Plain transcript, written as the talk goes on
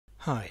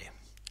Hi,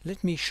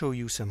 let me show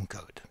you some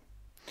code.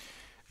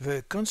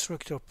 The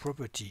constructor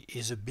property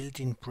is a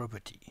built-in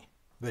property,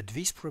 but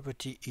this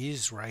property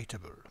is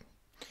writable.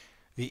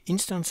 The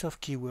instance of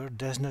keyword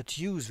does not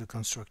use the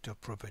constructor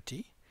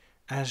property,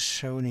 as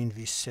shown in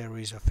this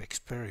series of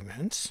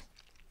experiments,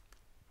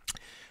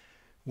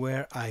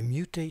 where I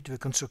mutate the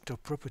constructor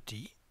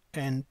property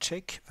and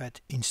check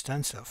that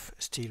instance of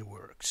still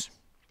works.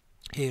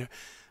 Here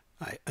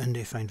I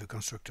undefine the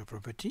constructor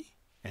property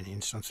and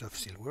instance of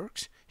still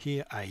works.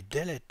 Here I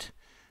delete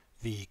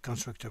the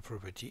constructor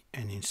property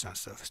and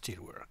instance of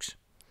still works.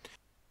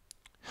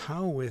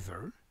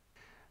 However,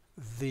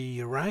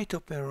 the right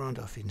operand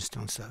of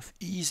instance of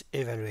is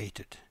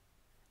evaluated,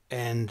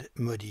 and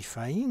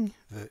modifying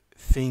the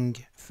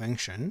thing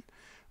function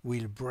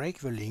will break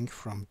the link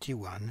from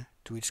T1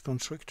 to its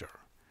constructor.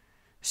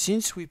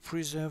 Since we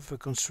preserve the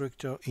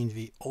constructor in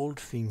the old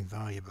thing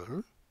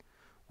variable,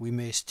 we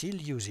may still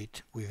use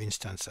it with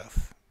instance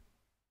of.